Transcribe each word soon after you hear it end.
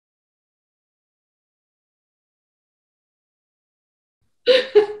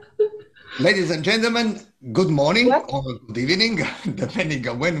Ladies and gentlemen, good morning or good evening, depending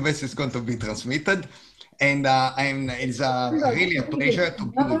on when this is going to be transmitted. And it's really a pleasure to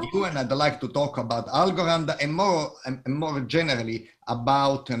be with you. And I'd like to talk about Algorand and more generally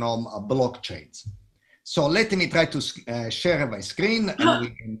about blockchains. So let me try to share my screen and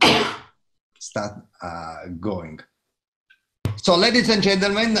we can start going. So, ladies and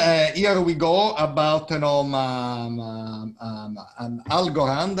gentlemen, here we go about Algorand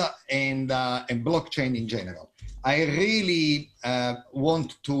and blockchain in general. I really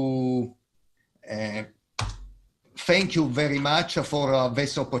want to thank you very much for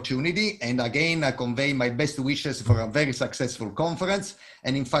this opportunity. And again, I convey my best wishes for a very successful conference.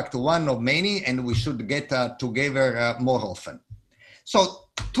 And in fact, one of many, and we should get together more often. So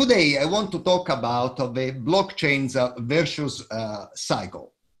today I want to talk about the blockchain's virtuous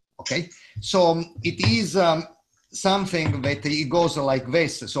cycle, okay? So it is something that it goes like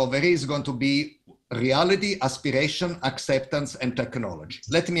this. So there is going to be reality, aspiration, acceptance, and technology.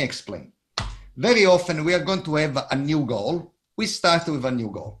 Let me explain. Very often we are going to have a new goal. We start with a new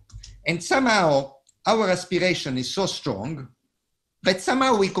goal. And somehow our aspiration is so strong that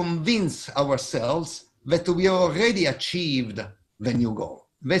somehow we convince ourselves that we already achieved the new goal.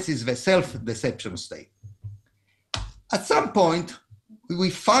 This is the self-deception state. At some point, we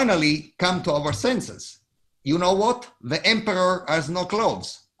finally come to our senses. You know what? The emperor has no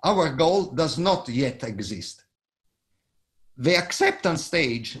clothes. Our goal does not yet exist. The acceptance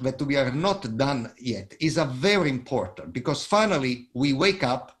stage that we are not done yet is a very important because finally we wake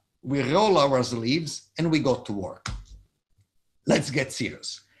up, we roll our sleeves, and we go to work. Let's get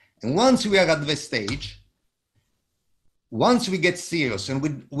serious. And once we are at this stage, once we get serious and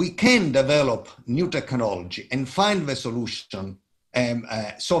we can develop new technology and find the solution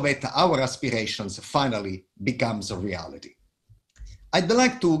so that our aspirations finally becomes a reality. I'd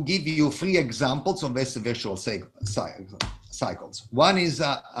like to give you 3 examples of this virtual cycles. One is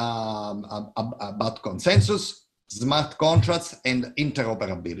about consensus, smart contracts, and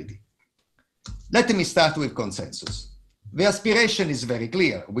interoperability. Let me start with consensus. The aspiration is very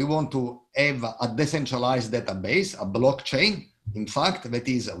clear. We want to have a decentralized database, a blockchain, in fact, that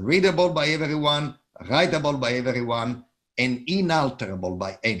is readable by everyone, writable by everyone, and inalterable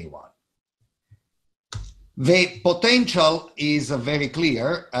by anyone. The potential is very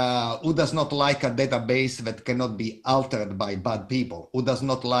clear. Who does not like a database that cannot be altered by bad people? Who does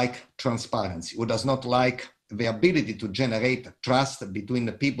not like transparency? Who does not like the ability to generate trust between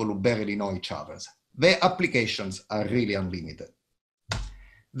the people who barely know each other? The applications are really unlimited.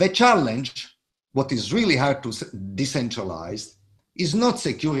 The challenge, what is really hard to decentralize, is not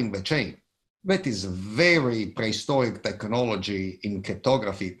securing the chain. That is very prehistoric technology in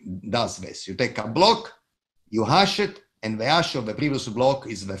cryptography does this. You take a block, you hash it, and the hash of the previous block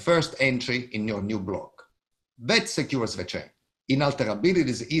is the first entry in your new block. That secures the chain. Inalterability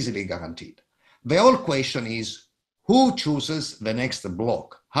is easily guaranteed. The whole question is, who chooses the next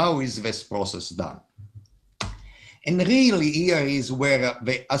block? How is this process done? And really here is where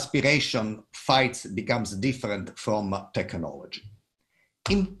the aspiration fights becomes different from technology.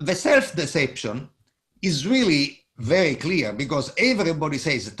 In the self-deception is really very clear because everybody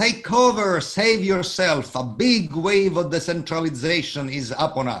says, take over, save yourself, a big wave of decentralization is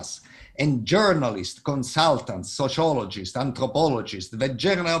upon us. And journalists, consultants, sociologists, anthropologists, the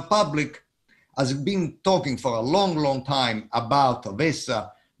general public has been talking for a long, long time about this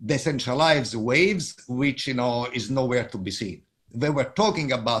decentralized waves, which is nowhere to be seen. They were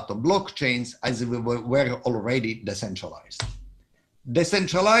talking about the blockchains as if we were already decentralized.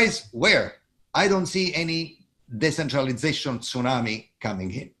 Decentralized where? I don't see any decentralization tsunami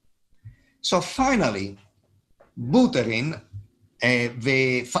coming in. So finally, Buterin,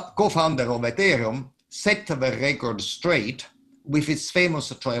 the co-founder of Ethereum, set the record straight with his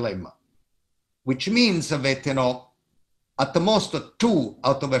famous trilemma, which means that, at the most 2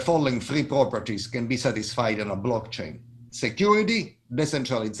 out of the following 3 properties can be satisfied in a blockchain: security,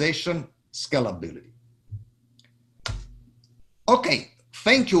 decentralization, scalability. Okay,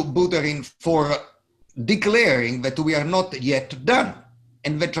 thank you, Buterin, for declaring that we are not yet done.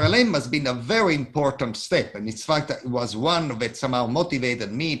 And the trilemma has been a very important step. And in fact, it was one that somehow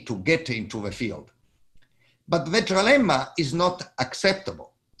motivated me to get into the field. But the trilemma is not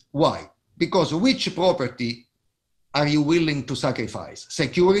acceptable. Why? Because which property are you willing to sacrifice?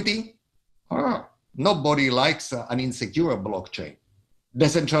 Security? Nobody likes an insecure blockchain.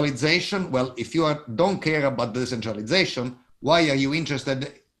 Decentralization? Well, if you don't care about decentralization, why are you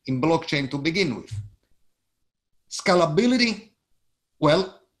interested in blockchain to begin with? Scalability?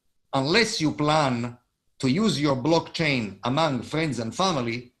 Well, unless you plan to use your blockchain among friends and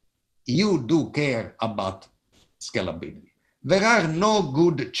family, you do care about scalability. There are no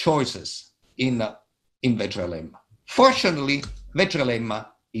good choices in the trilemma. Fortunately, the trilemma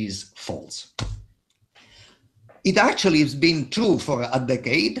is false. It actually has been true for a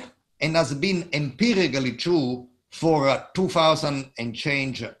decade and has been empirically true for a 2000 and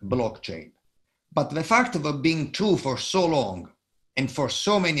change blockchain. But the fact of it being true for so long and for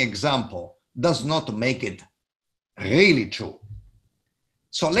so many examples does not make it really true.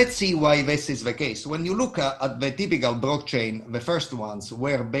 So let's see why this is the case. When you look at the typical blockchain, the first ones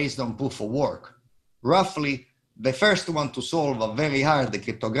were based on proof of work. Roughly, the first one to solve a very hard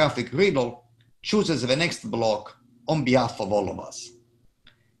cryptographic riddle chooses the next block on behalf of all of us.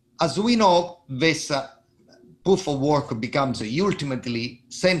 As we know, this proof of work becomes ultimately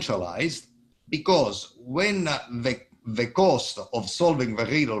centralized because when the cost of solving the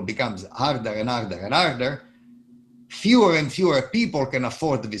riddle becomes harder and harder and harder, fewer and fewer people can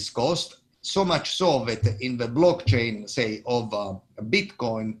afford this cost, so much so that in the blockchain, say, of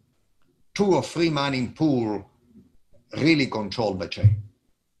Bitcoin, 2 or 3 mining pools really control the chain.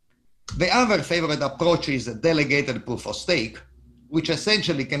 The other favorite approach is delegated proof of stake, which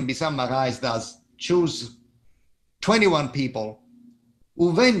essentially can be summarized as choose 21 people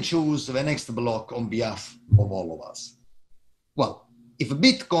who then choose the next block on behalf of all of us. Well, if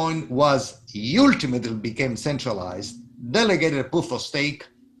Bitcoin ultimately became centralized, delegated proof of stake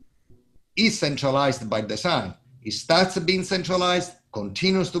is centralized by design. It starts being centralized,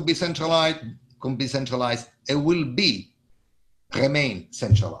 continues to be centralized, and will remain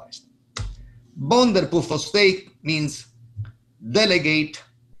centralized. Bonded proof of stake means delegate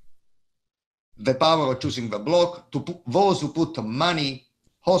the power of choosing the block to those who put money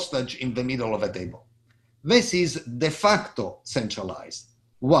hostage in the middle of the table. This is de facto centralized.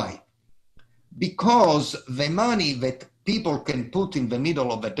 Why? Because the money that people can put in the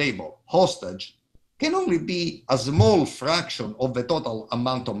middle of the table, hostage, can only be a small fraction of the total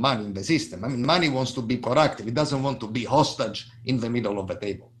amount of money in the system. I mean, money wants to be productive. It doesn't want to be hostage in the middle of the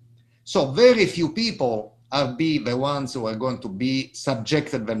table. So very few people are the ones who are going to be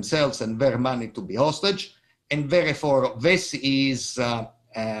subjected themselves and their money to be hostage. And therefore, this is,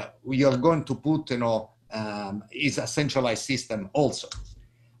 you're going to put, is a centralized system also.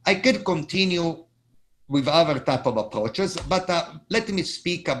 I could continue with other type of approaches, but let me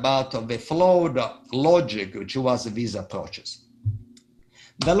speak about the flawed logic which was these approaches.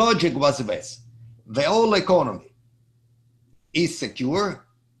 The logic was this: the whole economy is secure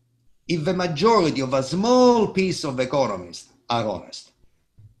if the majority of a small piece of economists are honest.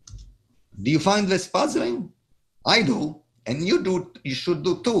 Do you find this puzzling? I do, and you should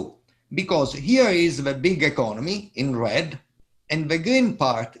do too, because here is the big economy in red, and the green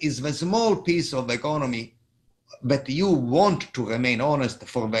part is the small piece of economy that you want to remain honest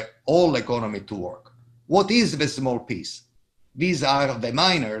for the whole economy to work. What is the small piece? These are the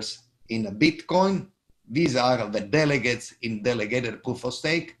miners in Bitcoin, these are the delegates in delegated proof of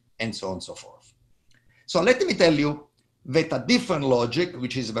stake, and so on and so forth. So let me tell you that a different logic,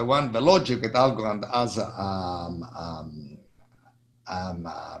 which is the logic that Algorand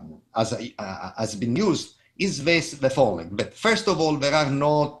has been used, is the following. But first of all, there are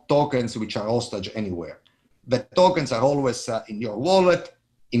no tokens which are hostage anywhere. The tokens are always in your wallet,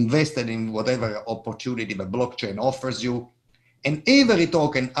 invested in whatever opportunity the blockchain offers you. And every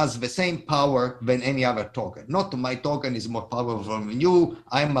token has the same power than any other token. Not my token is more powerful than you.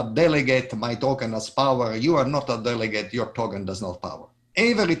 I'm a delegate, my token has power. You are not a delegate, your token does not power.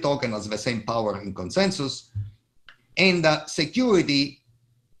 Every token has the same power in consensus. And security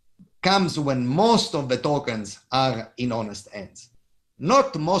comes when most of the tokens are in honest hands.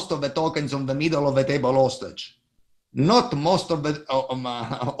 Not most of the tokens on the middle of the table hostage. Not most of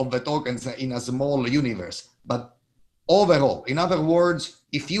the tokens in a small universe, but overall. In other words,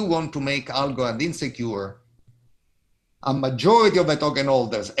 if you want to make Algorand insecure, a majority of the token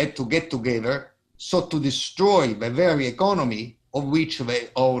holders had to get together so to destroy the very economy of which they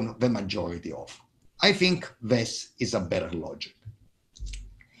own the majority of. I think this is a better logic.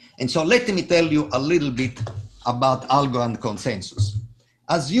 And so let me tell you a little bit about Algorand consensus.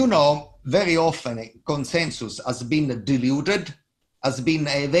 As you know, very often consensus has been diluted, has been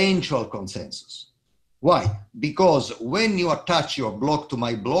eventual consensus. Why? Because when you attach your block to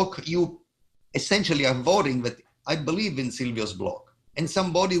my block, you essentially are voting that I believe in Silvio's block, and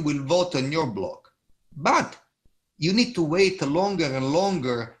somebody will vote on your block. But you need to wait longer and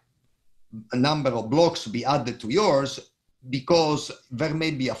longer a number of blocks to be added to yours, because there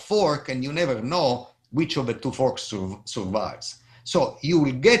may be a fork and you never know which of the two forks survives. So you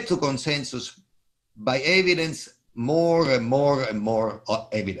will get to consensus by evidence, more and more and more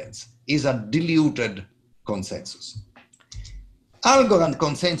evidence, is a diluted consensus. Algorand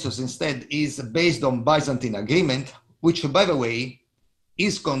consensus instead is based on Byzantine agreement, which, by the way,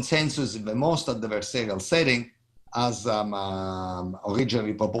 is consensus in the most adversarial setting, as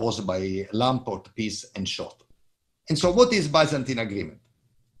originally proposed by Lamport, Peace, and Schott. And so what is Byzantine agreement?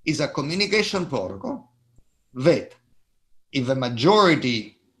 It's a communication protocol that, if the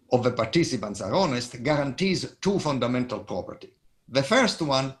majority of the participants are honest, guarantees two fundamental properties. The first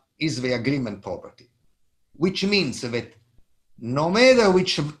one is the agreement property, which means that no matter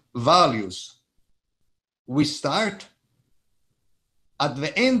which values we start, at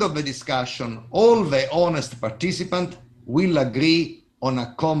the end of the discussion, all the honest participants will agree on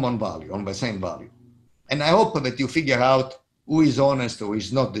a common value, on the same value. And I hope that you figure out who is honest, who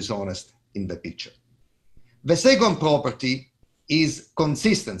is not dishonest in the picture. The second property is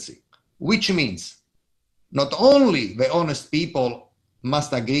consistency, which means not only the honest people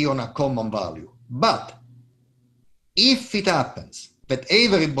must agree on a common value, but if it happens that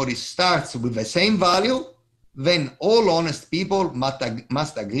everybody starts with the same value, then all honest people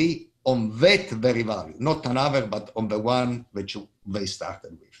must agree on that very value, not another, but on the one which they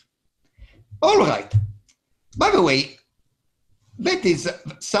started with. All right. By the way, that is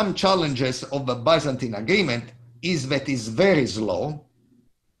some challenges of the Byzantine agreement is that it's very slow.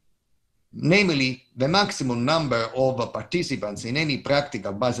 Namely, the maximum number of participants in any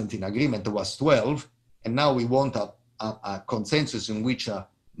practical Byzantine agreement was 12, and now we want a consensus in which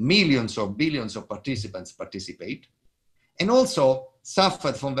millions or billions of participants participate, and also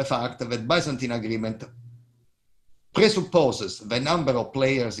suffered from the fact that Byzantine agreement presupposes the number of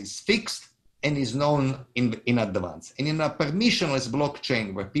players is fixed and is known in advance. And in a permissionless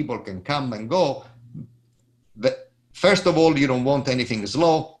blockchain where people can come and go, first of all, you don't want anything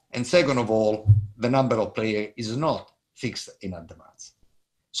slow, and second of all, the number of players is not fixed in advance.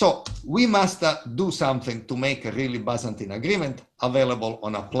 So we must do something to make a really Byzantine agreement available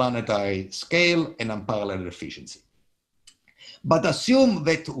on a planetary scale and unparalleled efficiency. But assume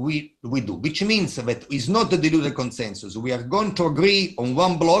that we do, which means that it's not a diluted consensus. We are going to agree on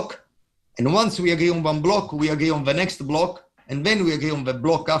one block, and once we agree on one block, we agree on the next block, and then we agree on the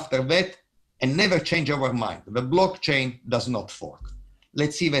block after that, and never change our mind. The blockchain does not fork.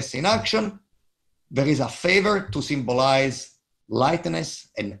 Let's see this in action. There is a favor to symbolize lightness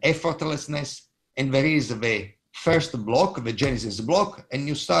and effortlessness, and there is the first block, the Genesis block, and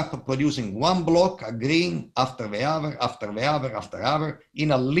you start producing one block, agreeing after the other, after the other, after the other,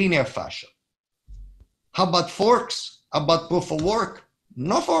 in a linear fashion. How about forks? How about proof of work?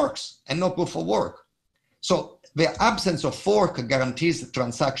 No forks and no proof of work. So the absence of fork guarantees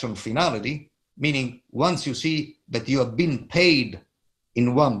transaction finality, meaning once you see that you have been paid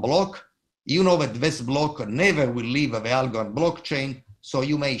in one block, you know that this block never will leave the Algorand blockchain, so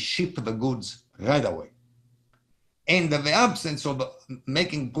you may ship the goods right away. And the absence of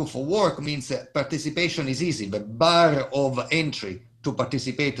making proof of work means that participation is easy. The bar of entry to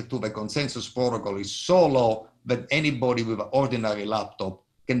participate to the consensus protocol is so low that anybody with an ordinary laptop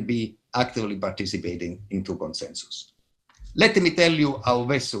can be actively participating into consensus. Let me tell you how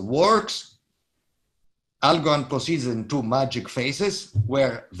this works. Algorand proceeds in two magic phases,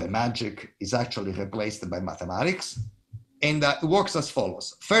 where the magic is actually replaced by mathematics. And it works as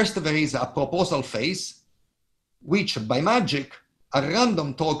follows. First, there is a proposal phase, which by magic, a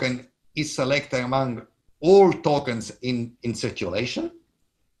random token is selected among all tokens in circulation.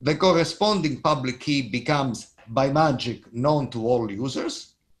 The corresponding public key becomes, by magic, known to all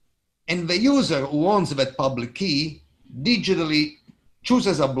users. And the user who owns that public key digitally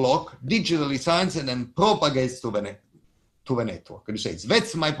chooses a block, digitally signs, and then propagates to the network. And you say,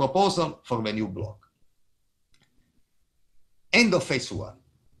 that's my proposal for the new block. End of phase one.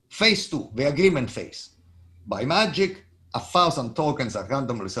 Phase two, the agreement phase. By magic, 1,000 tokens are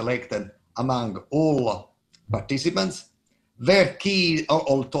randomly selected among all participants. Their key,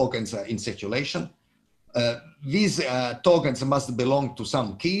 all tokens are in circulation. These tokens must belong to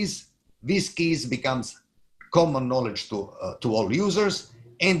some keys. These keys becomes common knowledge to all users,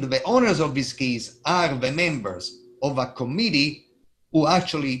 and the owners of these keys are the members of a committee who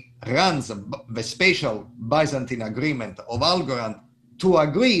actually runs the special Byzantine agreement of Algorand to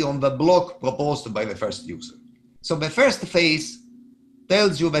agree on the block proposed by the first user. So the first phase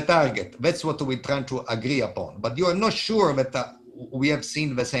tells you the target. That's what we're trying to agree upon, but you are not sure that we have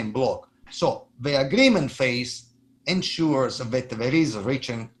seen the same block. So the agreement phase ensures that there is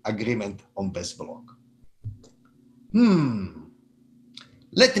written agreement on this block.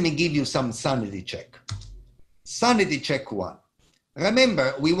 Let me give you some sanity check. Sanity check one.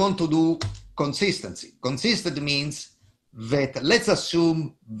 Remember, we want to do consistency. Consistent means that let's assume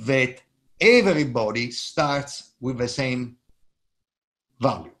that everybody starts with the same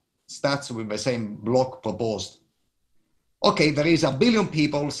value, starts with the same block proposed. Okay, there is a billion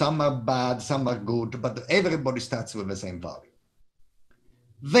people, some are bad, some are good, but everybody starts with the same value.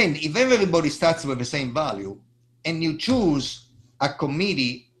 Then if everybody starts with the same value and you choose a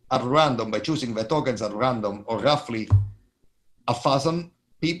committee at random by choosing the tokens at random or roughly 1,000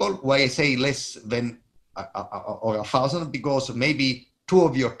 people, why I say less than or 1,000, because maybe 2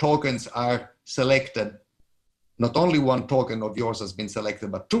 of your tokens are selected. Not only 1 token of yours has been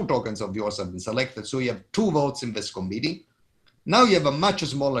selected, but 2 tokens of yours have been selected. So you have 2 votes in this committee. Now you have a much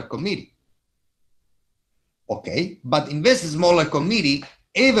smaller committee. Okay, but in this smaller committee,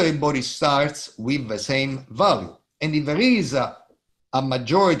 everybody starts with the same value. And if there is a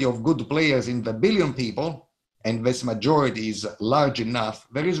majority of good players in the billion people, and this majority is large enough,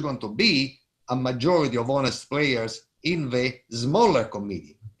 there is going to be a majority of honest players in the smaller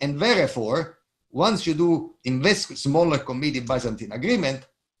committee. And therefore, once you do in this smaller committee Byzantine agreement,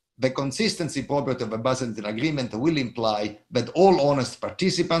 the consistency property of a Byzantine agreement will imply that all honest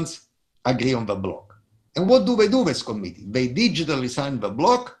participants agree on the block. And what do this committee? They digitally sign the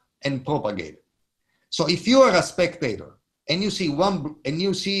block and propagate it. So if you are a spectator and you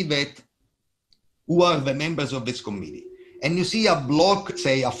see that who are the members of this committee, and you see a block,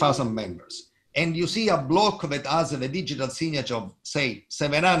 say 1,000 members, and you see a block that has the digital signature of, say,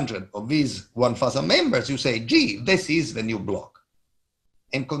 700 of these 1,000 members, you say, gee, this is the new block.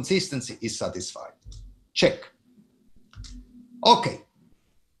 And consistency is satisfied. Check. Okay.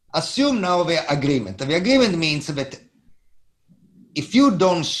 Assume now the agreement. The agreement means that if you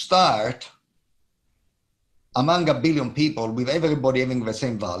don't start among a billion people with everybody having the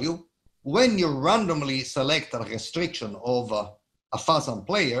same value, when you randomly select a restriction of 1,000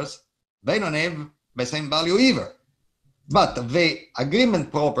 players, they don't have the same value either. But the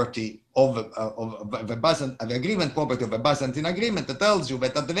agreement property of the Byzantine agreement tells you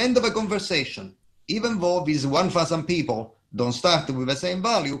that at the end of a conversation, even though these 1,000 people don't start with the same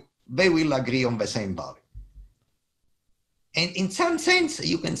value, they will agree on the same value. And in some sense,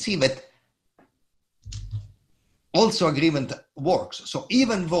 you can see that also agreement works. So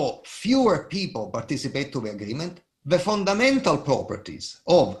even though fewer people participate to the agreement, the fundamental properties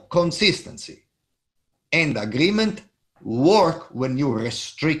of consistency and agreement work when you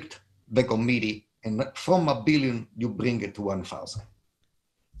restrict the committee, and from a billion, you bring it to 1,000.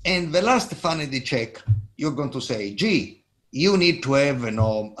 And the last vanity check, you're going to say, gee, you need to have a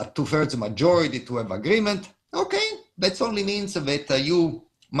 2/3 majority to have agreement. Okay, that only means that you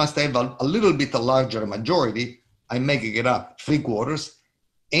must have a little bit larger majority. I'm making it up, 3/4.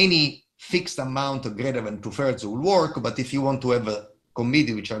 Any fixed amount greater than 2/3 will work, but if you want to have a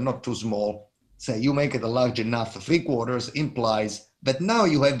committee which are not too small, say you make it a large enough, 3/4 implies that now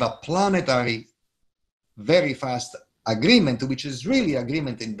you have a planetary, very fast agreement, which is really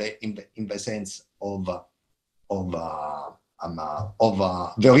agreement in the sense of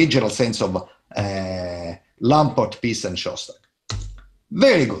the original sense of Lamport, Peace, and Shostak.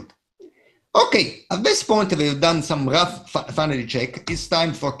 Very good. Okay, at this point we've done some rough vanity check. It's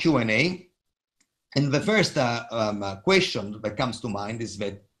time for Q&A. And the first question that comes to mind is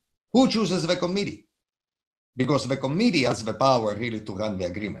that who chooses the committee? Because the committee has the power really to run the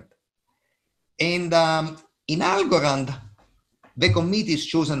agreement. And in Algorand, the committee is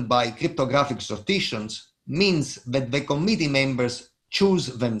chosen by cryptographic sortitions, means that the committee members choose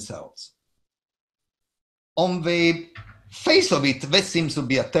themselves. On the face of it, that seems to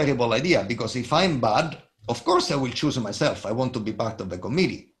be a terrible idea, because if I'm bad, of course I will choose myself. I want to be part of the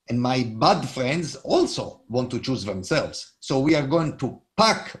committee. And my bad friends also want to choose themselves. So we are going to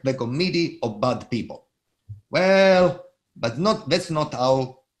pack the committee of bad people. Well, but that's not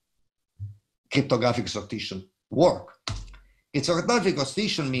how cryptographic sortition work. Cryptographic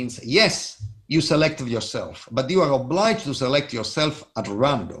sortition means, yes, you select yourself, but you are obliged to select yourself at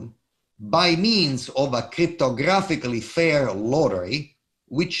random by means of a cryptographically fair lottery,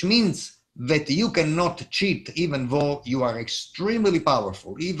 which means that you cannot cheat even though you are extremely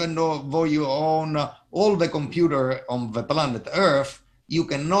powerful, even though you own all the computer on the planet Earth, you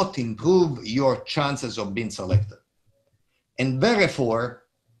cannot improve your chances of being selected. And therefore,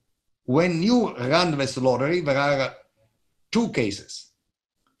 when you run this lottery, there are 2 cases.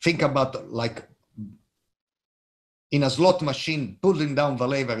 Think about like in a slot machine, pulling down the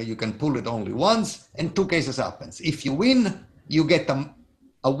lever, you can pull it only once, and 2 cases happens. If you win, you get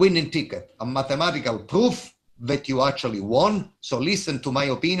a winning ticket, a mathematical proof that you actually won. So listen to my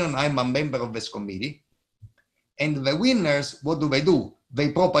opinion, I'm a member of this committee. And the winners, what do?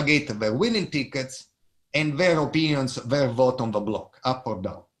 they propagate their winning tickets and their opinions, their vote on the block, up or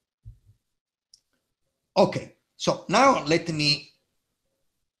down. Okay, so now let me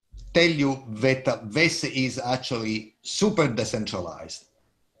tell you that this is actually super decentralized.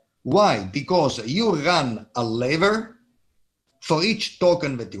 Why? Because you run a lever for each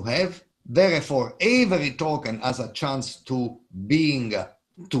token that you have. Therefore, every token has a chance to win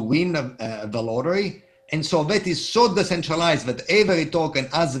the lottery. And so that is so decentralized that every token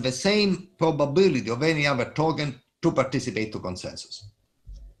has the same probability of any other token to participate to consensus.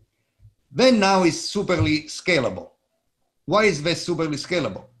 Then now is superly scalable. Why is this superly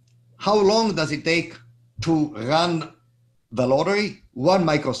scalable? How long does it take to run the lottery? 1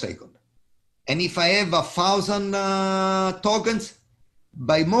 microsecond. And if I have 1,000 tokens,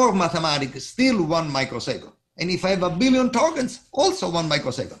 by more mathematics, still 1 microsecond. And if I have 1 billion tokens, also 1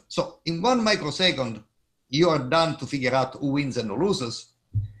 microsecond. So in 1 microsecond, you are done to figure out who wins and who loses.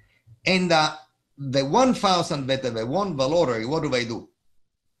 And the 1,000 that have won the lottery, what do?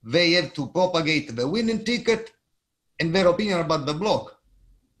 They have to propagate the winning ticket and their opinion about the block.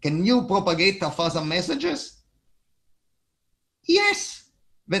 Can you propagate 1,000 messages? Yes,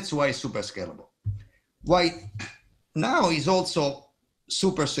 that's why it's super scalable. Why now is also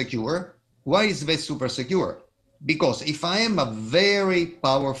super secure. Why is this super secure? Because if I am a very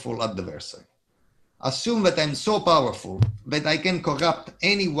powerful adversary, assume that I'm so powerful that I can corrupt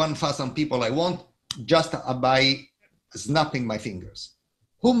any 1,000 people I want just by snapping my fingers.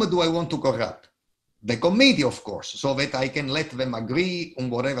 Whom do I want to corrupt? The committee, of course, so that I can let them agree on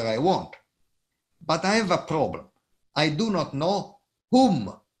whatever I want. But I have a problem. I do not know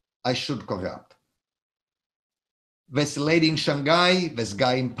whom I should corrupt. This lady in Shanghai, this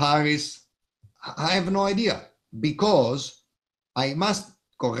guy in Paris, I have no idea, because I must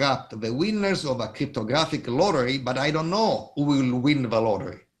corrupt the winners of a cryptographic lottery, but I don't know who will win the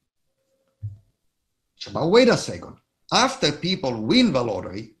lottery. But wait a second. After people win the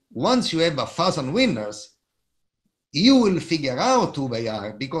lottery, once you have 1,000 winners, you will figure out who they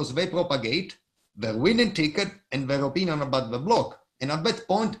are because they propagate their winning ticket and their opinion about the block. And at that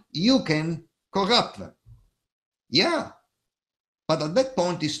point, you can corrupt them. Yeah, but at that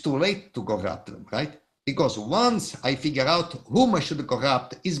point, it's too late to corrupt them, right? Because once I figure out whom I should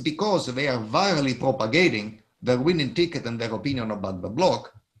corrupt is because they are virally propagating their winning ticket and their opinion about the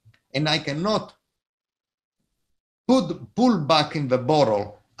block, and I cannot pull back in the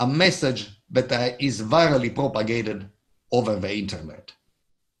bottle a message that is virally propagated over the internet.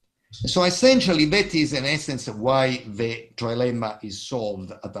 So essentially, that is in essence why the trilemma is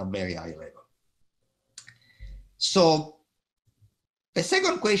solved at a very high level. So the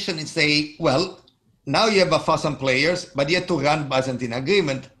second question is say, well, now you have 1,000 players, but you have to run Byzantine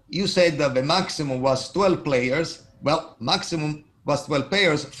agreement. You said that the maximum was 12 players. Well, maximum was 12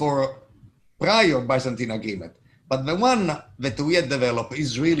 players for prior Byzantine agreement. But the one that we had developed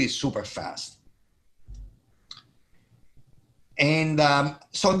is really super fast. And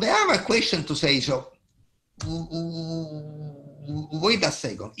so the other question to say, so wait a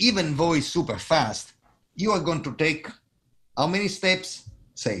second, even though it's super fast, you are going to take how many steps?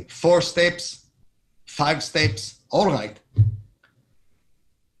 Say 4 steps, 5 steps, all right.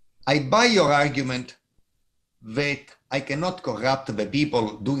 I buy your argument that I cannot corrupt the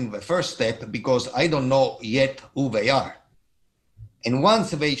people doing the first step because I don't know yet who they are. And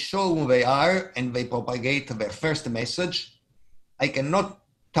once they show who they are and they propagate their first message, I cannot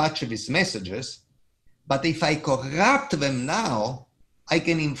touch these messages. But if I corrupt them now, I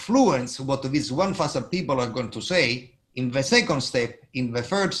can influence what these 1,000 people are going to say in the second step, in the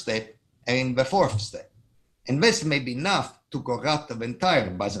third step, and in the fourth step. And this may be enough to corrupt the entire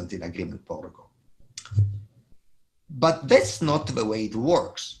Byzantine Agreement protocol. But that's not the way it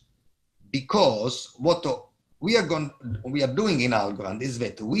works, because what we are doing in Algorand is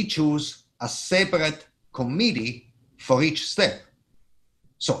that we choose a separate committee for each step.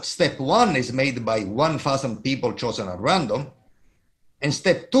 So step 1 is made by 1,000 people chosen at random, and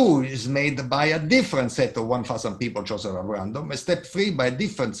step 2 is made by a different set of 1,000 people chosen at random, and step 3 by a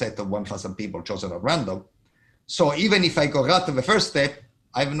different set of 1,000 people chosen at random. So even if I corrupt the first step,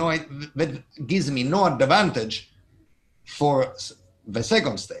 that gives me no advantage for the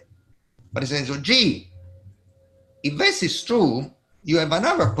second step. But it says, so, gee, if this is true, you have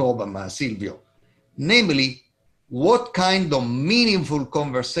another problem, Silvio, namely, what kind of meaningful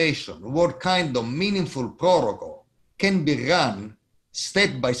conversation, what kind of meaningful protocol can be run step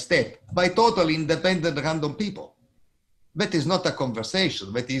by step by totally independent random people? That is not a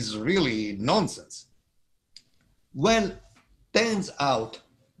conversation, that is really nonsense. Well, turns out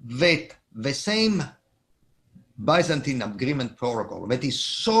that the same Byzantine Agreement Protocol that is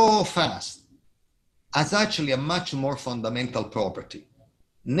so fast has actually a much more fundamental property.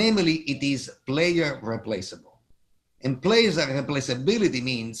 Namely, it is player replaceable. And player replaceability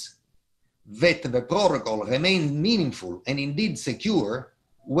means that the protocol remains meaningful and indeed secure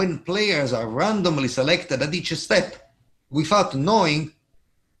when players are randomly selected at each step without knowing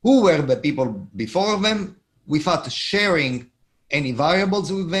who were the people before them, without sharing any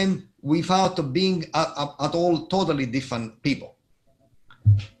variables with them, without being at all totally different people.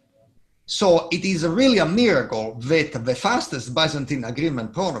 So it is really a miracle that the fastest Byzantine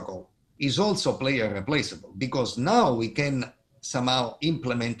Agreement Protocol is also player replaceable, because now we can somehow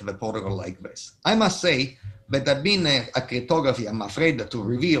implement the protocol like this. I must say that I've been a cryptography, I'm afraid to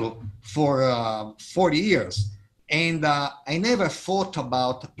reveal, for 40 years. And I never thought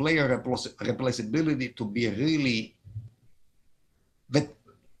about player replaceability to be really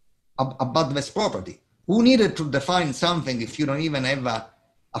about this property. Who needed to define something if you don't even have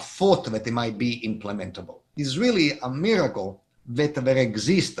a thought that it might be implementable? It's really a miracle that there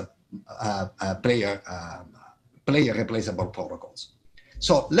exist player replaceable protocols.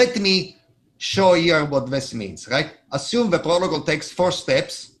 So let me show here what this means, right? Assume the protocol takes 4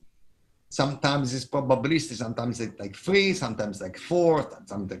 steps. Sometimes it's probabilistic, sometimes it's like 3, sometimes like 4,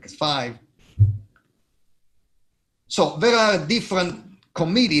 sometimes like 5. So there are different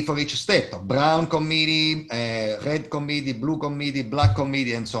committee for each step: brown committee, red committee, blue committee, black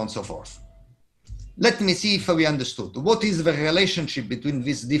committee, and so on and so forth. Let me see if we understood. What is the relationship between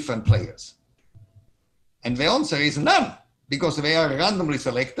these different players? And the answer is none, because they are randomly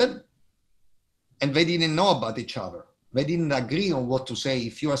selected and they didn't know about each other. They didn't agree on what to say.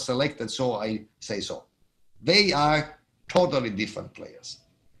 If you are selected, so I say so. They are totally different players.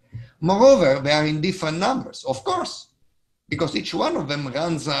 Moreover, they are in different numbers, of course, because each one of them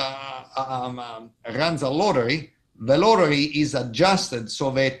runs a lottery. The lottery is adjusted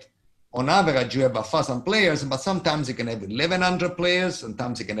so that on average you have 1,000 players, but sometimes you can have 1,100 players,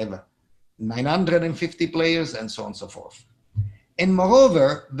 sometimes you can have 950 players, and so on and so forth. And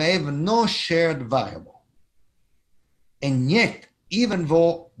moreover, they have no shared variable. And yet, even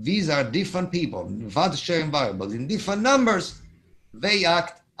though these are different people, without sharing variables, in different numbers, they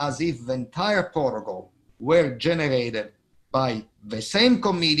act as if the entire protocol were generated by the same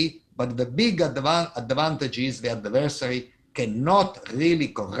committee, but the big advantage is the adversary cannot really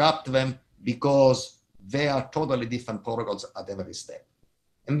corrupt them because they are totally different protocols at every step.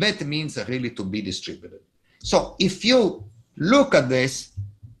 And that means really to be distributed. So if you look at this,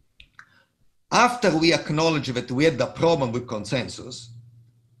 after we acknowledge that we had a problem with consensus,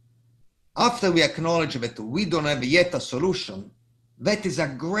 after we acknowledge that we don't have yet a solution, that is a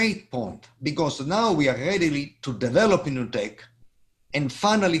great point, because now we are ready to develop new tech and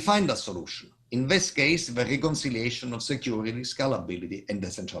finally find a solution. In this case, the reconciliation of security, scalability, and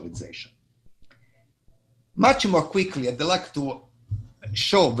decentralization. Much more quickly, I'd like to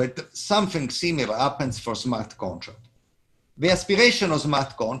show that something similar happens for smart contracts. The aspiration of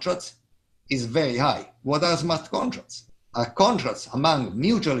smart contracts is very high. What are smart contracts? Are contracts among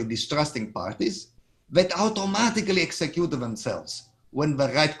mutually distrusting parties that automatically execute themselves when the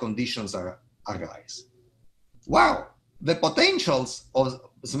right conditions arise. Wow, the potentials of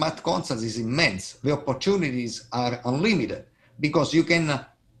smart contracts is immense. The opportunities are unlimited because you can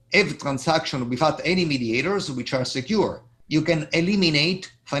have transactions without any mediators, which are secure. You can eliminate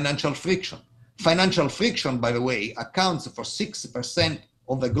financial friction. Financial friction, by the way, accounts for 6%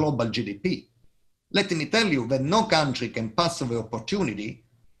 of the global GDP. Let me tell you that no country can pass the opportunity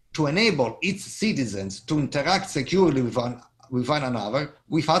to enable its citizens to interact securely with one another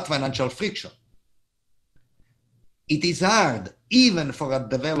without financial friction. It is hard, even for a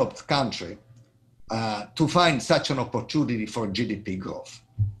developed country, to find such an opportunity for GDP growth.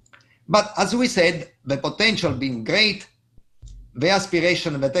 But as we said, the potential being great, the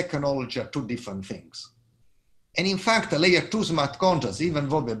aspiration and the technology are two different things. And in fact, layer 2 smart contracts, even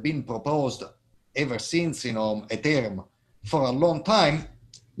though they've been proposed ever since Ethereum for a long time,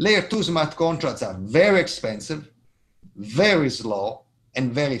 layer 2 smart contracts are very expensive, very slow,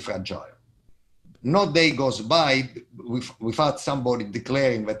 and very fragile. No day goes by without somebody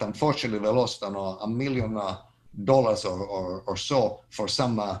declaring that unfortunately they lost $1 million or so for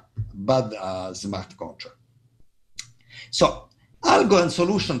some bad smart contract. So algo and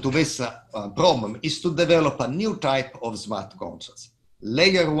solution to this problem is to develop a new type of smart contracts,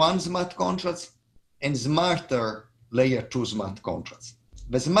 layer 1 smart contracts and smarter layer 2 smart contracts.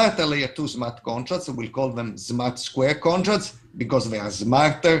 The smarter layer 2 smart contracts, we'll call them smart square contracts because they are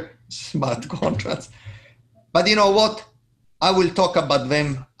smarter smart contracts. But you know what? I will talk about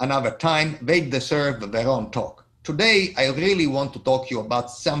them another time. They deserve their own talk. Today, I really want to talk to you about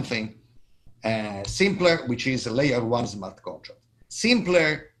something simpler, which is a layer one smart contract.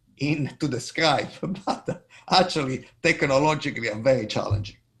 Simpler to describe, but actually technologically are very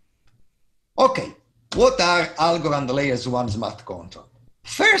challenging. Okay, what are Algorand layers one smart contract?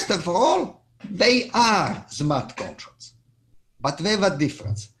 First of all, they are smart contracts, but they have a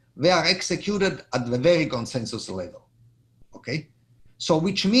difference. They are executed at the very consensus level, okay? So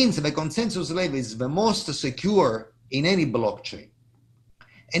which means the consensus level is the most secure in any blockchain.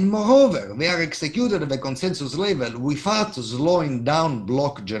 And moreover, they are executed at the consensus level without slowing down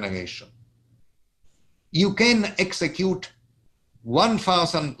block generation. You can execute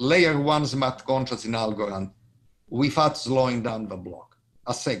 1,000 layer one smart contracts in Algorand without slowing down the block.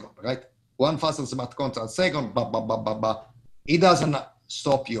 A second, right? 1,000 smart contracts a second, it doesn't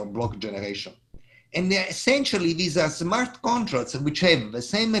stop your block generation. And essentially, these are smart contracts which have the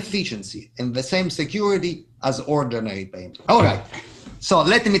same efficiency and the same security as ordinary payment. All right, so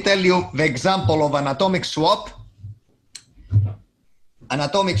let me tell you the example of an atomic swap. An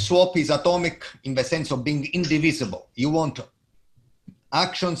atomic swap is atomic in the sense of being indivisible. You want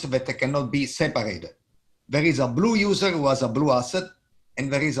actions that cannot be separated. There is a blue user who has a blue asset,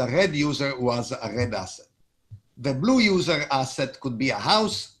 and there is a red user who has a red asset. The blue user asset could be a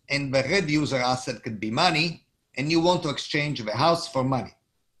house, and the red user asset could be money, and you want to exchange the house for money.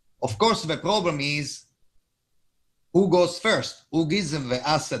 Of course, the problem is who goes first? Who gives them the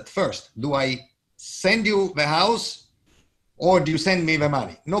asset first? Do I send you the house, or do you send me the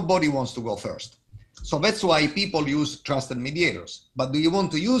money? Nobody wants to go first. So that's why people use trusted mediators. But do you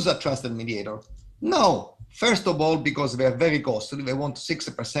want to use a trusted mediator? No. First of all, because they are very costly. They want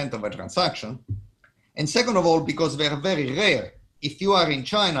 60% of a transaction. And second of all, because they are very rare. If you are in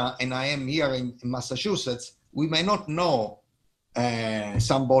China and I am here in Massachusetts, we may not know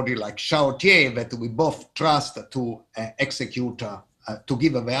somebody like Xiaotie that we both trust to execute, to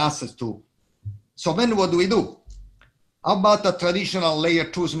give the assets to. So then what do? How about a traditional layer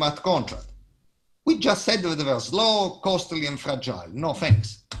 2 smart contract? We just said that they were slow, costly, and fragile. No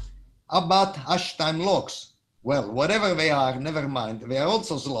thanks. How about hash time locks? Well, whatever they are, never mind. They are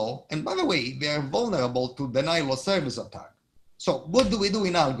also slow. And by the way, they are vulnerable to denial of service attack. So what do we do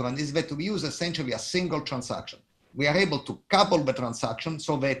in Algorand is that we use essentially a single transaction. We are able to couple the transaction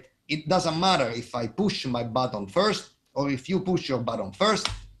so that it doesn't matter if I push my button first or if you push your button first.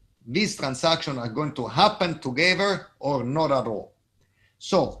 These transactions are going to happen together or not at all.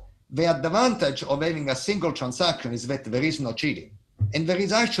 So the advantage of having a single transaction is that there is no cheating. And there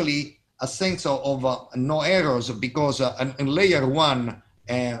is actually a sense of no errors because in layer one,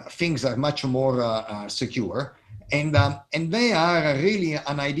 things are much more secure. And they are really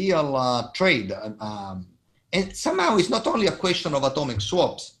an ideal trade. And somehow it's not only a question of atomic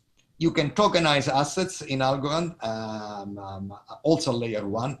swaps. You can tokenize assets in Algorand, also layer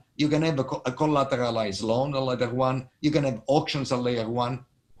one. You can have a collateralized loan on layer one. You can have auctions on layer one.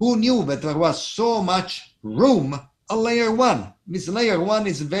 Who knew that there was so much room on layer one? This layer one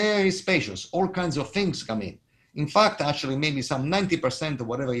is very spacious. All kinds of things come in. In fact, actually, maybe some 90% of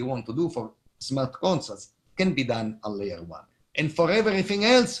whatever you want to do for smart contracts can be done on layer one. And for everything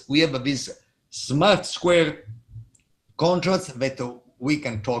else, we have these smart square contracts that we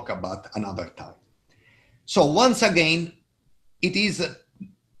can talk about another time. So once again, it is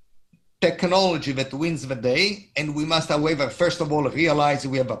technology that wins the day, and we must, however, first of all, realize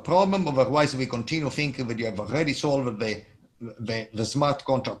we have a problem. Otherwise, we continue thinking that you have already solved the smart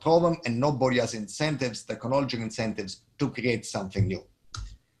contract problem, and nobody has incentives, technological incentives, to create something new.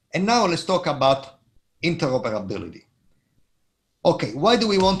 And now let's talk about interoperability. Okay, why do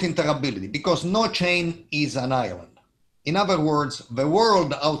we want interoperability? Because no chain is an island. In other words, the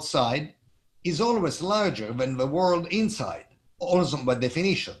world outside is always larger than the world inside, also by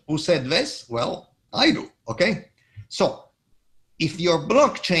definition. Who said this? Well, I do, okay? So if your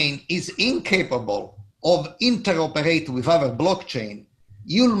blockchain is incapable of interoperate with other blockchain,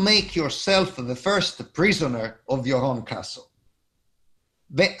 you'll make yourself the first prisoner of your own castle.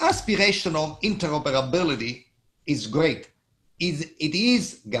 The aspiration of interoperability is great. It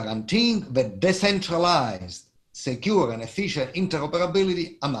is guaranteeing the decentralized, secure, and efficient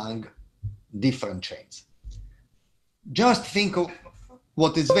interoperability among different chains. Just think of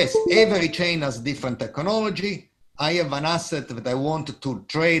what is this. Every chain has different technology. I have an asset that I want to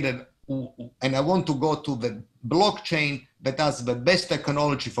trade and I want to go to the blockchain that has the best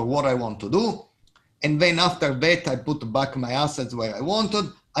technology for what I want to do. And then after that, I put back my assets where I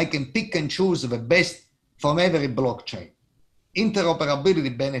wanted. I can pick and choose the best from every blockchain.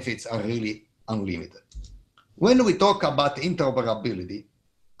 Interoperability benefits are really unlimited. When we talk about interoperability,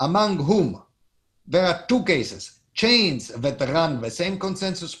 among whom? There are two cases: chains that run the same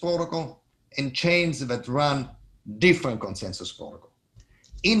consensus protocol and chains that run different consensus protocol.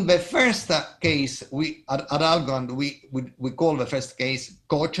 In the first case, at Algorand, we call the first case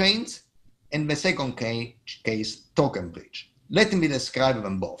co-chains, and the second case token bridge. Let me describe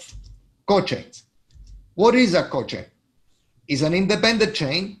them both. Co-chains. What is a co-chain? It's an independent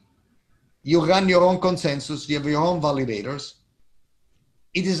chain. You run your own consensus, you have your own validators.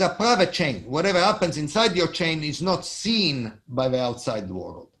 It is a private chain. Whatever happens inside your chain is not seen by the outside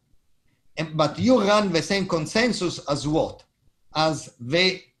world. But you run the same consensus as what? As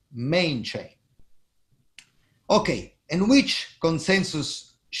the main chain. Okay, and which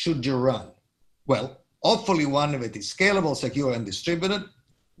consensus should you run? Well, hopefully one that is scalable, secure, and distributed,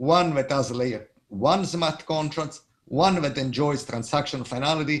 one that has layer 1 smart contracts, one that enjoys transaction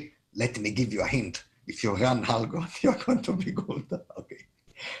finality. Let me give you a hint. If you run Algorand, you're going to be good.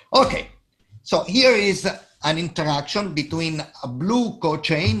 Okay, so here is an interaction between a blue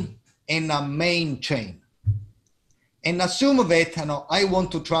co-chain and a main chain. And assume that I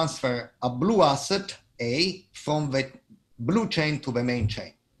want to transfer a blue asset, A, from the blue chain to the main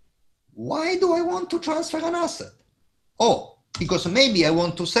chain. Why do I want to transfer an asset? Oh, because maybe I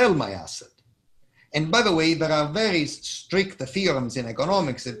want to sell my asset. And by the way, there are very strict theorems in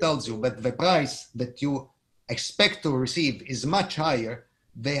economics that tells you that the price that you expect to receive is much higher,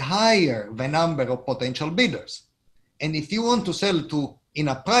 the higher the number of potential bidders. And if you want to sell in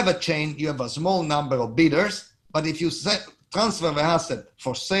a private chain, you have a small number of bidders, but if you transfer the asset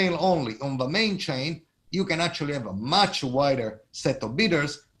for sale only on the main chain, you can actually have a much wider set of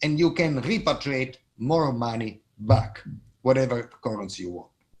bidders, and you can repatriate more money back, whatever currency you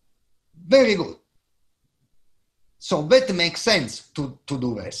want. Very good. So that makes sense to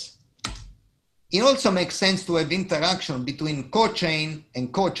do this. It also makes sense to have interaction between co-chain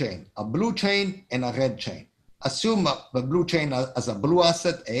and co-chain, a blue chain and a red chain. Assume the blue chain as a blue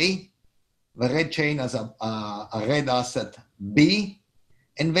asset, A, the red chain as a red asset, B,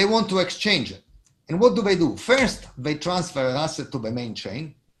 and they want to exchange it. And what do? First, they transfer an asset to the main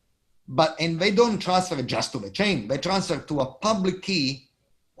chain, and they don't transfer it just to the chain. They transfer to a public key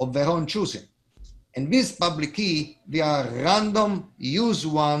of their own choosing. And this public key, they are random use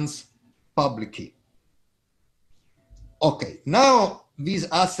once public key. Okay, now this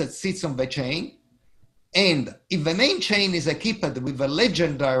asset sits on the chain, and if the main chain is equipped with the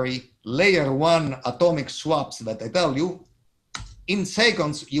legendary layer 1 atomic swaps that I tell you, in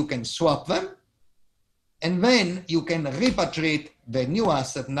seconds you can swap them, and then you can repatriate the new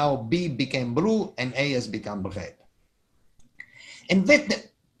asset. Now B became blue and A has become red. And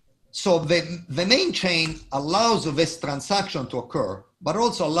so the main chain allows this transaction to occur, but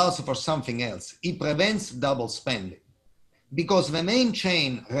also allows for something else. It prevents double spending, because the main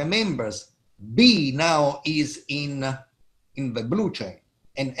chain remembers B now is in the blue chain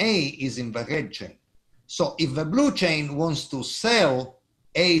and A is in the red chain. So if the blue chain wants to sell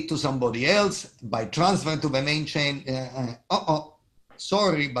A to somebody else by transferring to the main chain,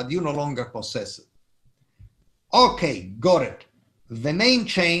 sorry, but you no longer possess it. Okay, got it. The main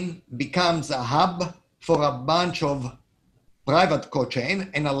chain becomes a hub for a bunch of private co-chain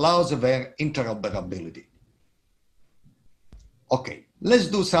and allows their interoperability. Okay, let's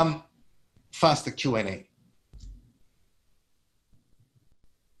do some fast Q&A.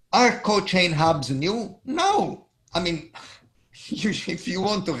 Are co-chain hubs new? No. I mean, if you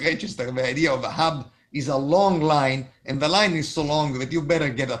want to register, the idea of a hub is a long line, and the line is so long that you better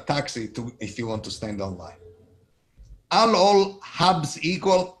get a taxi if you want to stand online. Are all hubs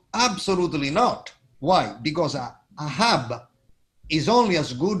equal? Absolutely not. Why? Because a hub is only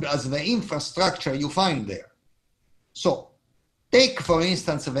as good as the infrastructure you find there. So take, for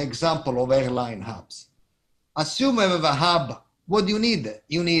instance, the example of airline hubs. Assume you have a hub. What do you need?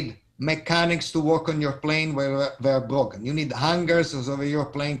 You need mechanics to work on your plane where they're broken. You need hangars so that your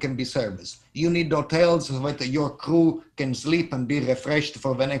plane can be serviced. You need hotels so that your crew can sleep and be refreshed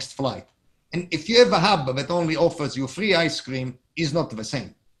for the next flight. And if you have a hub that only offers you free ice cream, it's not the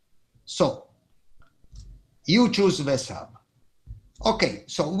same. So you choose this hub. Okay,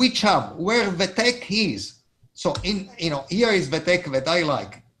 so which hub? Where the tech is. So here is the tech that I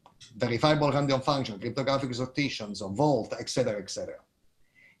like: verifiable random function, cryptographic sortitions, or vault, etc., etc.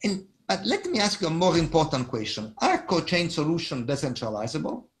 But let me ask you a more important question: are co-chain solutions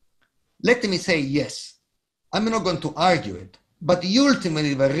decentralizable? Let me say yes. I'm not going to argue it. But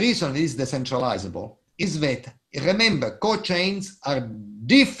ultimately, the reason it is decentralizable is that, remember, co-chains are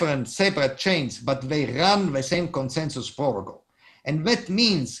different separate chains, but they run the same consensus protocol. And that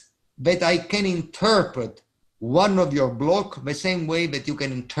means that I can interpret one of your block the same way that you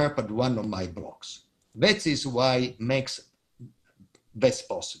can interpret one of my blocks. That is why makes this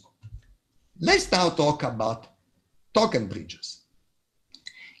possible. Let's now talk about token bridges.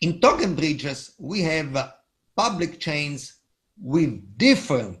 In token bridges, we have public chains with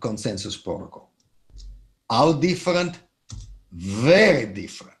different consensus protocol. How different? Very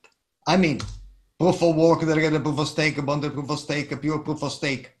different. I mean, proof of work, delegated proof of stake, bonded proof of stake, pure proof of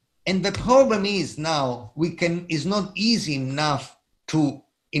stake. And the problem is now it's not easy enough to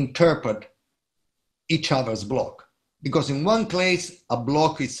interpret each other's block. Because in one case, a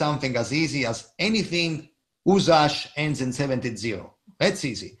block is something as easy as anything whose hash ends in 70. That's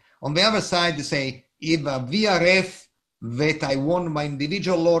easy. On the other side, you say, if a VRF that I won my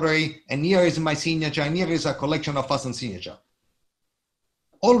individual lottery, and here is my signature, and here is a collection of thousand signature.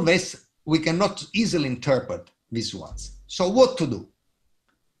 All this, we cannot easily interpret these ones. So what to do?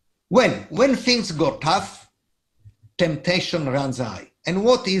 When things go tough, temptation runs high. And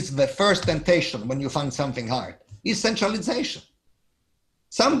what is the first temptation when you find something hard? Is centralization.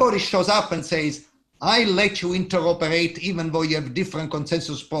 Somebody shows up and says, I let you interoperate even though you have different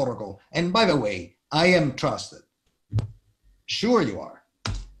consensus protocol. And by the way, I am trusted. Sure you are.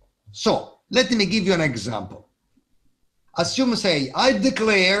 So let me give you an example. Assume, say, I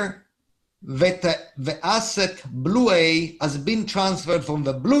declare that the asset blue A has been transferred from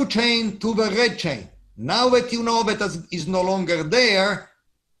the blue chain to the red chain. Now that you know that is no longer there,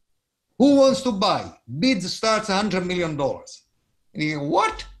 who wants to buy? Bid starts $100 million. And you go,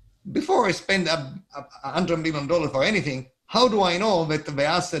 what? Before I spend $100 million for anything, how do I know that the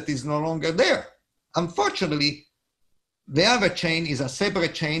asset is no longer there? Unfortunately, the other chain is a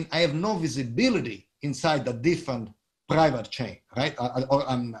separate chain. I have no visibility inside the different private chain, right? Or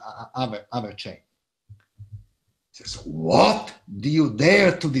other chain. Says, what? Do you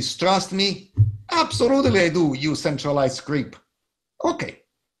dare to distrust me? Absolutely I do, you centralized creep. Okay.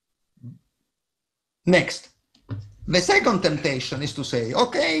 Next. The second temptation is to say,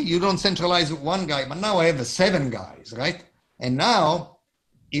 okay, you don't centralize one guy, but now I have 7 guys, right? And now,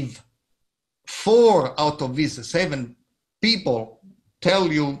 if 4 out of these 7 people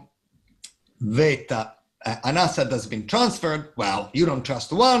tell you that an asset has been transferred, well, you don't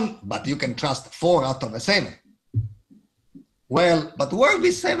trust 1, but you can trust 4 out of the 7. Well, but were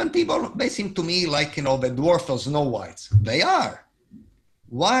these 7 people? They seem to me like, the dwarf of Snow Whites. They are.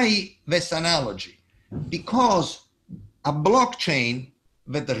 Why this analogy? Because a blockchain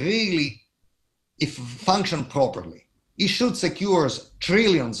that really, if functioned properly, it should secure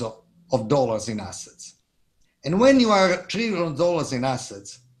trillions of dollars in assets. And when you are trillions of dollars in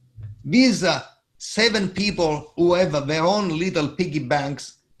assets, these 7 people who have their own little piggy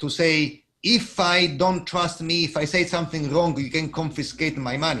banks to say, if I don't trust me, if I say something wrong, you can confiscate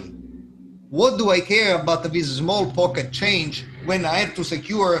my money. What do I care about this small pocket change when I have to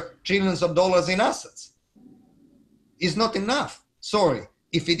secure trillions of dollars in assets? It's not enough. Sorry.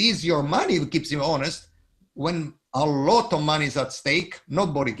 If it is your money that keeps you honest, when a lot of money is at stake,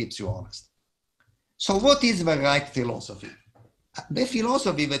 nobody keeps you honest. So what is the right philosophy? The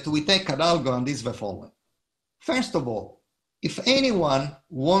philosophy that we take at Algorand is the following. First of all, if anyone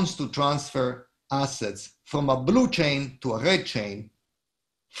wants to transfer assets from a blue chain to a red chain,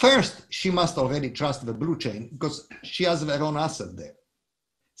 first, she must already trust the blue chain because she has her own asset there.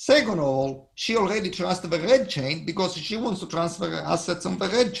 Second of all, she already trusts the red chain because she wants to transfer her assets on the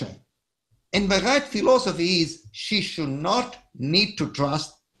red chain. And the right philosophy is she should not need to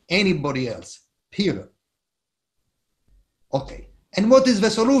trust anybody else, period. Okay, and what is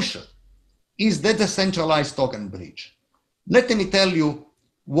the solution? Is that a centralized token bridge? Let me tell you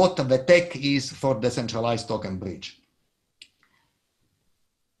what the tech is for the centralized token bridge.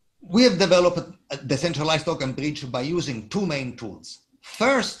 We have developed a decentralized token bridge by using 2 main tools.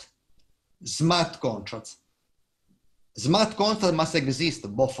 First, smart contracts. Smart contracts must exist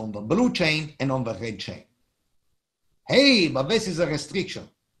both on the blue chain and on the red chain. Hey, but this is a restriction.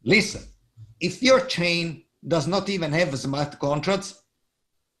 Listen, if your chain does not even have smart contracts,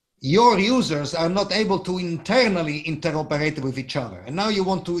 your users are not able to internally interoperate with each other. And now you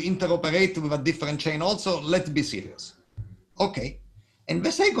want to interoperate with a different chain also? Let's be serious. Okay. And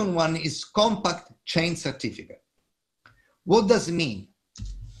the second one is compact chain certificate. What does it mean?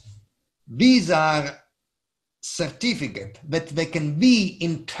 These are certificates that they can be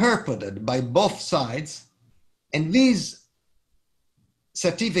interpreted by both sides, and these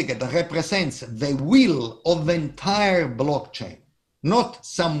certificate represents the will of the entire blockchain, not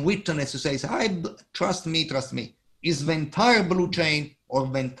some witness who says, trust me. It's the entire blue chain or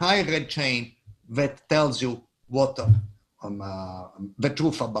the entire red chain that tells you what the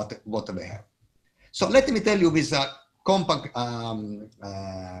truth about what they have. So let me tell you, with a compact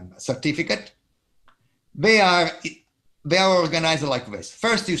certificate, they are organized like this.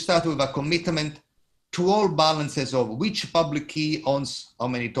 First, you start with a commitment to all balances of which public key owns how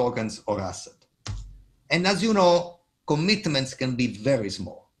many tokens or asset. And as you know, commitments can be very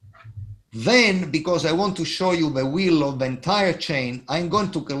small. Then, because I want to show you the wheel of the entire chain, I'm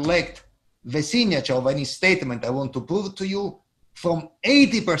going to collect the signature of any statement I want to prove to you from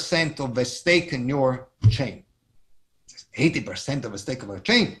 80% of the stake in your chain. 80% of the stake of your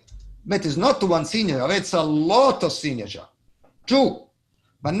chain. That is not one signature, it's a lot of signature. True.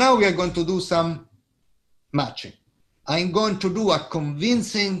 But now we are going to do some matching. I'm going to do a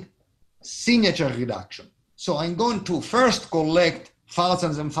convincing signature reduction. So I'm going to first collect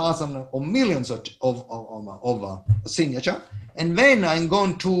thousands and thousands or millions of signature, and then I'm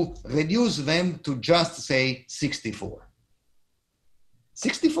going to reduce them to just say 64.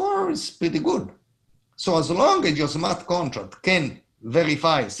 64 is pretty good. So as long as your smart contract can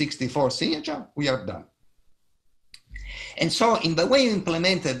verify 64 signature, we are done. And so in the way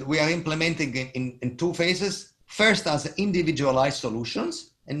implemented, we are implementing in two phases. First as individualized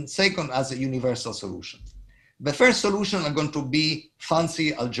solutions, and second as a universal solution. The first solution are going to be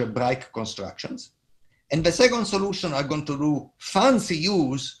fancy algebraic constructions. And the second solution are going to do fancy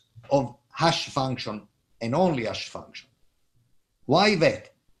use of hash function and only hash function. Why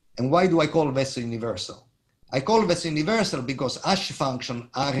that? And why do I call this universal? I call this universal because hash functions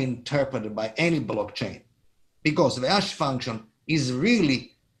are interpreted by any blockchain. Because the hash function is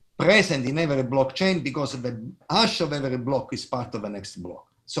really present in every blockchain because the hash of every block is part of the next block.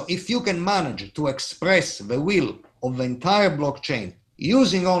 So if you can manage to express the will of the entire blockchain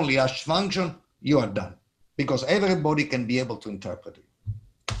using only hash function, you are done. Because everybody can be able to interpret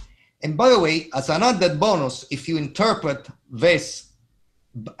it. And by the way, as an added bonus, if you interpret this,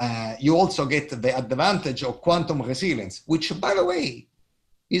 you also get the advantage of quantum resilience, which, by the way,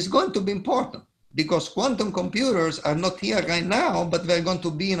 is going to be important because quantum computers are not here right now, but they're going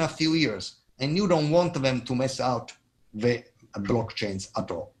to be in a few years, and you don't want them to mess out the blockchains at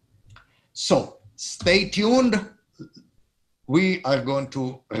all. So stay tuned. We are going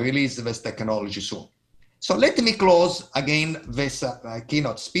to release this technology soon. So let me close again this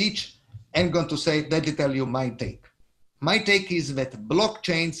keynote speech. I'm going to say, let me tell you my take. My take is that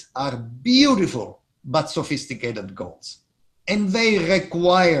blockchains are beautiful but sophisticated goals, and they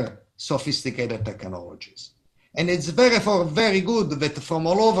require sophisticated technologies. And it's therefore very good that from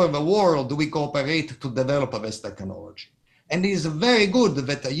all over the world we cooperate to develop this technology. And it is very good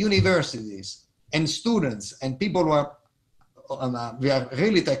that universities and students and people who are we are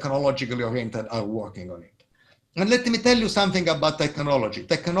really technologically oriented are working on it. And let me tell you something about technology.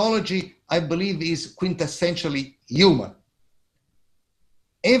 Technology, I believe, is quintessentially human.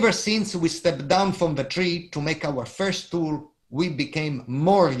 Ever since we stepped down from the tree to make our first tool, we became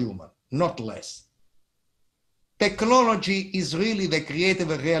more human, not less. Technology is really the creative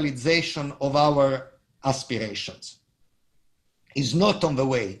realization of our aspirations. It's not on the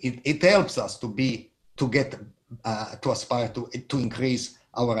way. It helps us to aspire to increase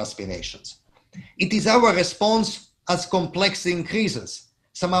our aspirations. It is our response as complexity increases.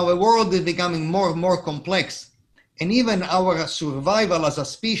 Somehow the world is becoming more and more complex, and even our survival as a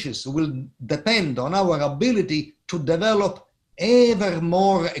species will depend on our ability to develop ever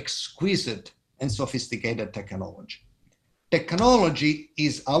more exquisite and sophisticated technology. Technology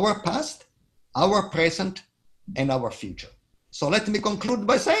is our past, our present, and our future. So let me conclude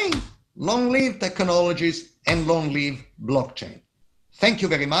by saying, long live technologies and long live blockchain. Thank you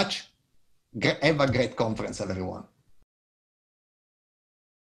very much. Have a great conference, everyone.